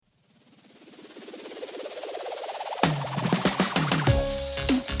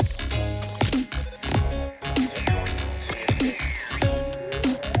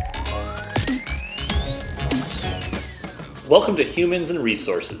Welcome to Humans and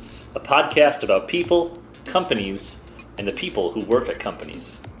Resources, a podcast about people, companies, and the people who work at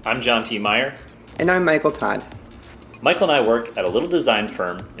companies. I'm John T. Meyer. And I'm Michael Todd. Michael and I work at a little design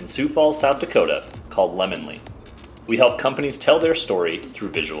firm in Sioux Falls, South Dakota called Lemonly. We help companies tell their story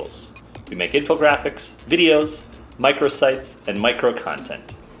through visuals. We make infographics, videos, microsites, and micro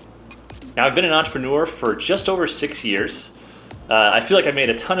content. Now, I've been an entrepreneur for just over 6 years. I feel like I made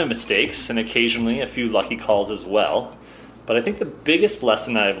a ton of mistakes and occasionally a few lucky calls as well. But I think the biggest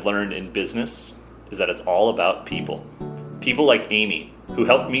lesson that I've learned in business is that it's all about people. People like Amy, who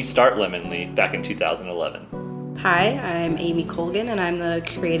helped me start Lemonly back in 2011. Hi, I'm Amy Colgan, and I'm the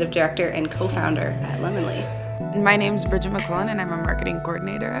creative director and co-founder at Lemonly. My name's Bridget McQuillan, and I'm a marketing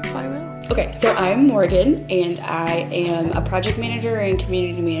coordinator at Flywheel. Okay, so I'm Morgan, and I am a project manager and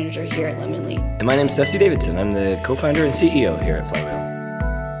community manager here at Lemonly. And my name's Dusty Davidson. I'm the co-founder and CEO here at Flywheel.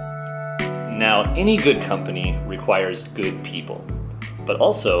 Now, any good company requires good people, but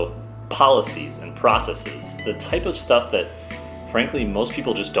also policies and processes, the type of stuff that, frankly, most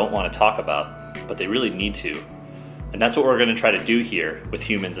people just don't want to talk about, but they really need to. And that's what we're going to try to do here with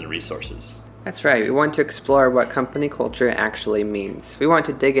Humans and Resources. That's right. We want to explore what company culture actually means. We want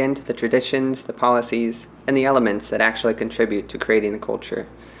to dig into the traditions, the policies, and the elements that actually contribute to creating a culture.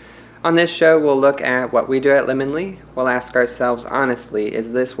 On this show, we'll look at what we do at Lemonly. We'll ask ourselves honestly,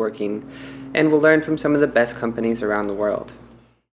 is this working? And we'll learn from some of the best companies around the world.